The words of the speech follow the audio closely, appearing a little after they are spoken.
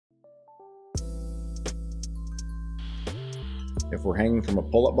If we're hanging from a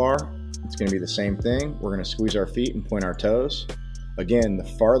pull-up bar, it's going to be the same thing. We're going to squeeze our feet and point our toes. Again, the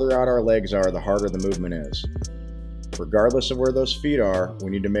farther out our legs are, the harder the movement is. Regardless of where those feet are, we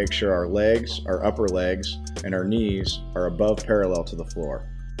need to make sure our legs, our upper legs, and our knees are above parallel to the floor.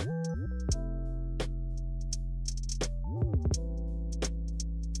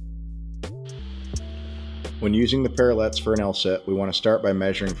 When using the parallettes for an L-sit, we want to start by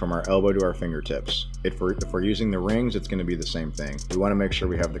measuring from our elbow to our fingertips. If we're using the rings, it's going to be the same thing. We want to make sure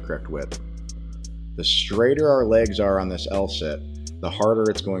we have the correct width. The straighter our legs are on this L-sit, the harder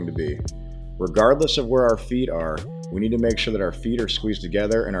it's going to be. Regardless of where our feet are, we need to make sure that our feet are squeezed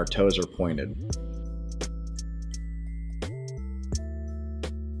together and our toes are pointed.